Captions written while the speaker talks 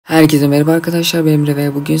Herkese merhaba arkadaşlar, ben Emre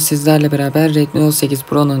ve bugün sizlerle beraber Redmi 18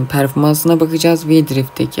 Pro'nun performansına bakacağız ve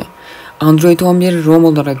drift'teki Android 11 ROM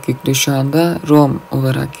olarak yüklü, şu anda ROM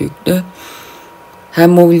olarak yüklü. Hem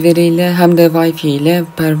mobil veriyle hem de Wi-Fi ile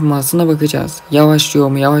performansına bakacağız. Yavaşlıyor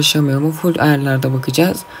mu yavaşlamıyor mu full ayarlarda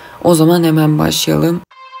bakacağız. O zaman hemen başlayalım.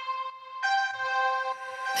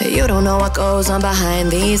 You don't know what goes on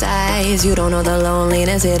behind these eyes. You don't know the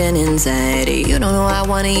loneliness hidden inside. You don't know I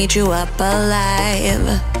wanna eat you up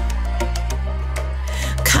alive.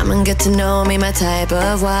 Come and get to know me, my type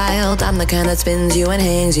of wild. I'm the kind that spins you and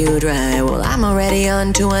hangs you dry. Well, I'm already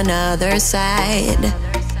on to another side.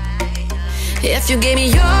 If you gave me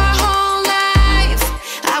your whole life,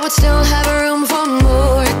 I would still have room for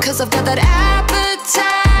more. Cause I've got that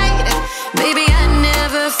appetite. Baby, I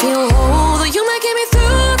never feel whole. Though you might get me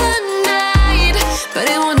through the night, but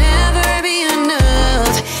it will never be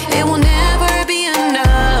enough. It will never be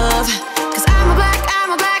enough. Cause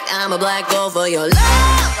I'm a black girl for your love.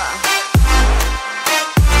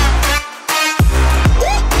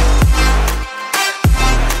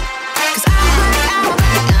 Cause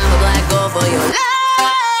I'm a black girl for your love.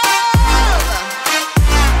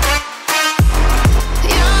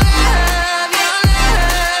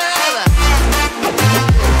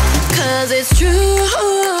 It's true,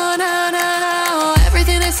 no,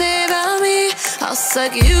 everything they say about me, I'll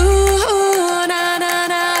suck you,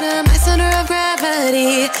 no, my center of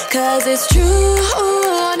gravity. Cause it's true,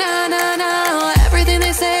 no, everything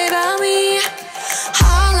they say about me,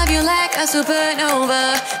 I'll love you like a supernova,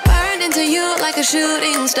 burned into you like a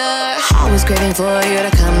shooting star. Always craving for you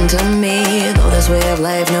to come to me, though this way of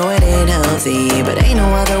life, no, it ain't healthy, but ain't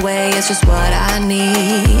no other way, it's just what I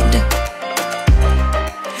need.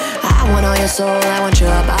 I want all your soul, I want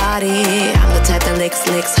your body. I'm the type that licks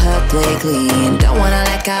her play clean. Don't wanna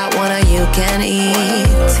let go, one of you can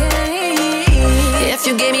eat. If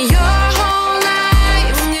you gave me your whole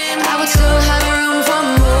life, I would still have room for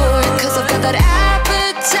more. Cause I've got that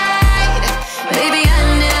appetite. Baby, I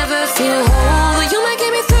never feel whole. You might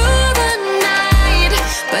get me through the night,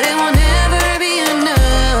 but it will never be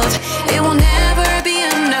enough. It will never be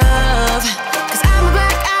enough. Cause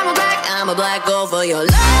I'm a black girl for your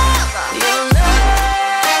love.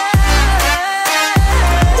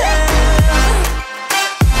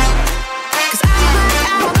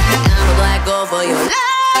 For your love,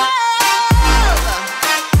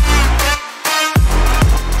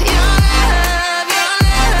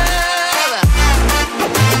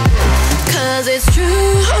 cause it's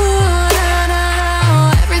true,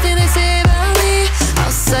 no, everything they say about me,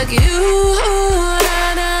 I'll suck you,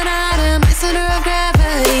 no, my center of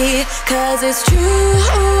gravity. Cause it's true,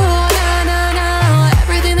 no,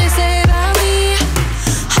 everything they say about me,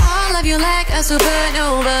 I'll love you like a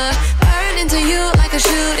supernova, into you like a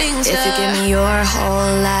shooting star. If you give me your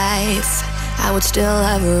whole life, I would still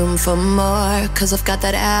have room for more. Cause I've got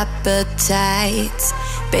that appetite.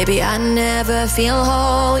 Baby, I never feel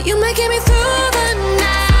whole. You might get me through the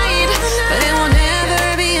night, but it will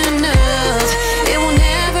never be enough. It will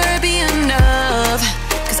never be enough.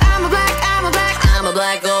 Cause I'm a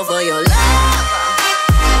black girl for your love.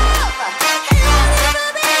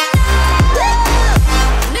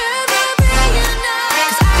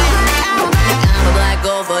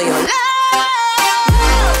 For your love.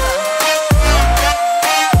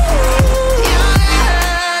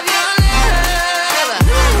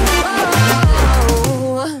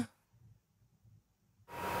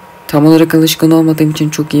 Tam olarak alışkın olmadığım için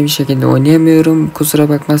çok iyi bir şekilde oynayamıyorum. Kusura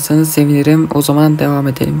bakmazsanız sevinirim. O zaman devam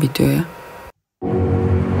edelim videoya.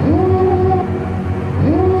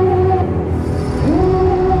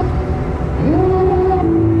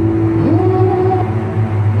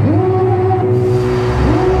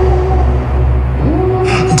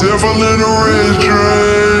 Devil in a red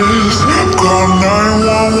dress, call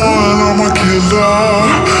 911, I'm a killer.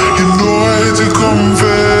 You know I hate to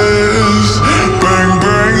confess. Bang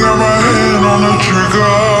bang, got my hand on the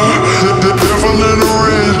trigger. The devil in a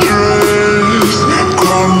red dress,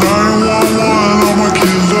 call 911, I'm a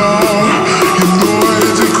killer. You know I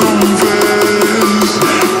hate to confess.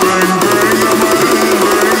 Bang bang, got my hand,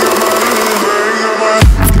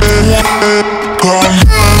 call.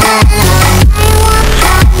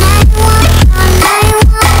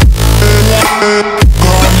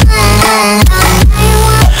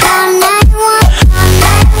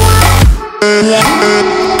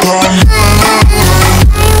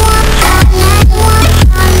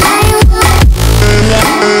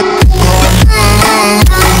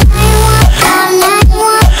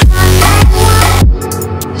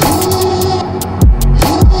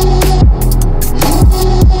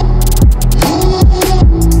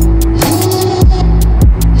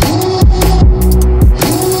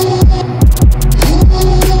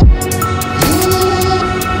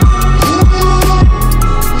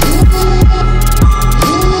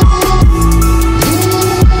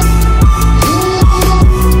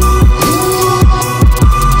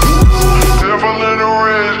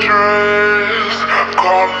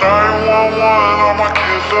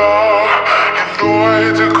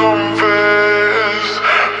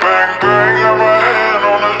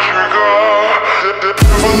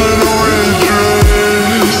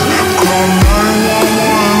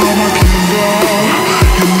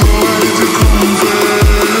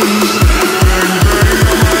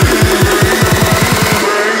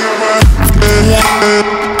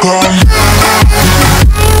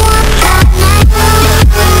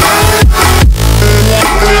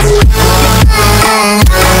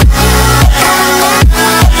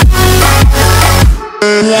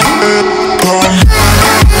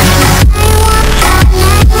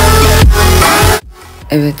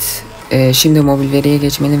 Evet, şimdi mobil veriye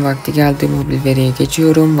geçmenin vakti geldi. Mobil veriye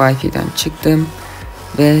geçiyorum. Wi-Fi'den çıktım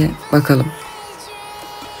ve bakalım.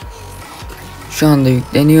 Şu anda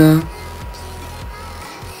yükleniyor.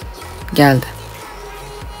 Geldi.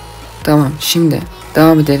 Tamam, şimdi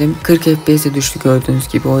devam edelim. 40 FPS'e düştü gördüğünüz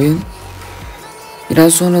gibi oyun.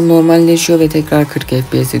 Biraz sonra normalleşiyor ve tekrar 40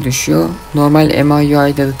 FPS'e düşüyor. Normal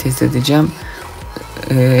MIUI'da da test edeceğim.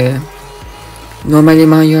 Normal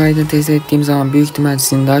MIUI'da test ettiğim zaman büyük ihtimal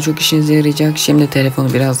sizin daha çok işinize yarayacak. Şimdi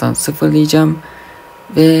telefonu birazdan sıfırlayacağım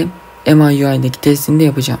ve MIUI'deki testini de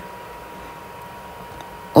yapacağım.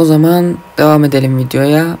 O zaman devam edelim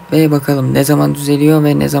videoya ve bakalım ne zaman düzeliyor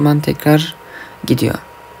ve ne zaman tekrar gidiyor.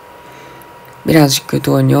 Birazcık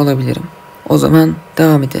kötü oynuyor olabilirim. O zaman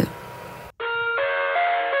devam edelim.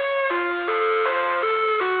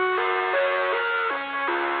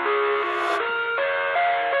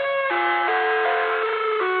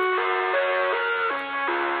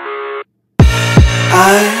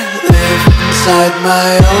 I live inside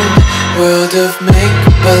my own world of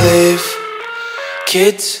make-believe.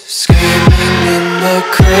 Kids screaming in the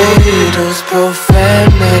cradles,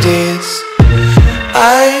 profanities.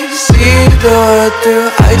 I see the world through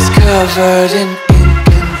eyes covered in ink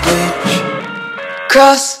and bleach.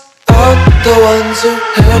 Cross out the ones who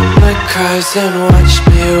heard my cries and watched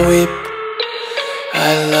me weep.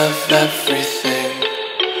 I love everything.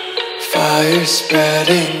 Fire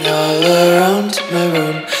spreading all around my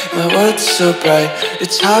room. My world's so bright,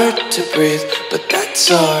 it's hard to breathe, but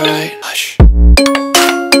that's alright. Hush.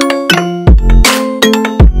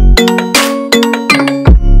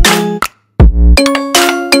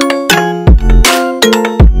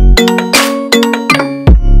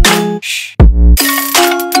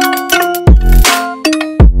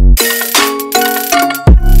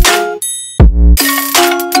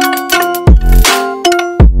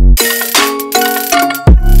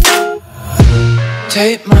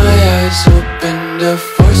 Take my eyes open to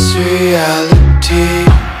force reality.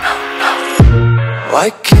 Why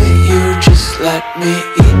can't you just let me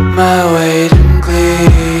eat my weight in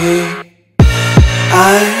glee?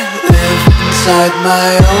 I live inside my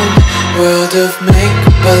own world of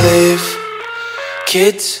make-believe.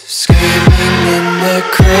 Kids screaming in their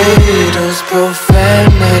cradles,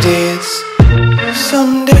 profanities.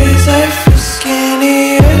 Some days I feel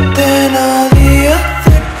skinnier than all the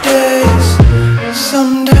other days.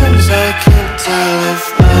 Sometimes I can't tell if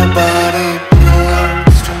my body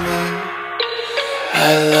belongs to me.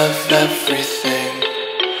 I love everything.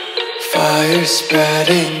 Fire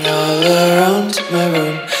spreading all around my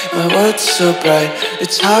room. My world's so bright,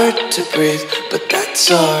 it's hard to breathe, but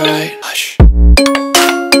that's alright. Hush.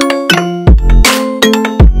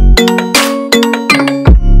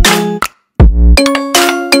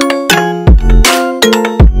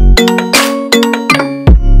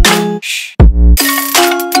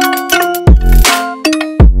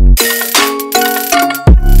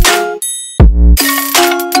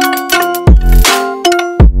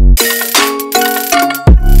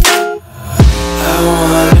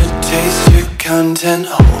 Content,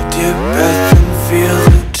 hold your breath and feel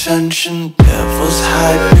the tension. Devils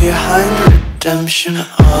hide behind redemption.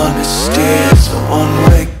 Honesty is a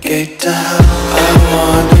one-way gate to hell. I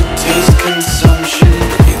wanna taste consumption.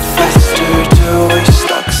 Breathe faster to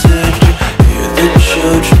waste oxygen. Hear the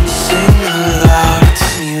children sing aloud. It's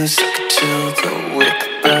music till the wick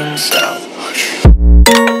burns out.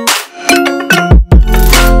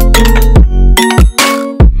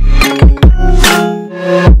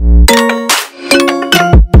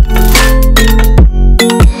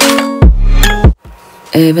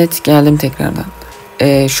 Evet, geldim tekrardan.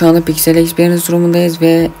 Şu anda Pixel Experience durumundayız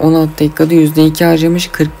ve 16 dakikada %2 harcamış,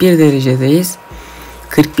 41 derecedeyiz.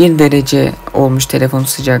 41 derece olmuş telefon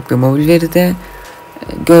sıcaklığı mobil veride.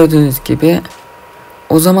 Gördüğünüz gibi.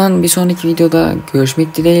 O zaman bir sonraki videoda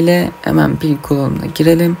görüşmek dileğiyle. Hemen pil kolonuna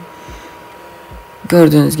girelim.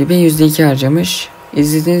 Gördüğünüz gibi %2 harcamış.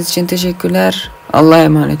 İzlediğiniz için teşekkürler. Allah'a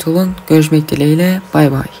emanet olun. Görüşmek dileğiyle.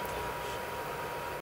 Bay bay.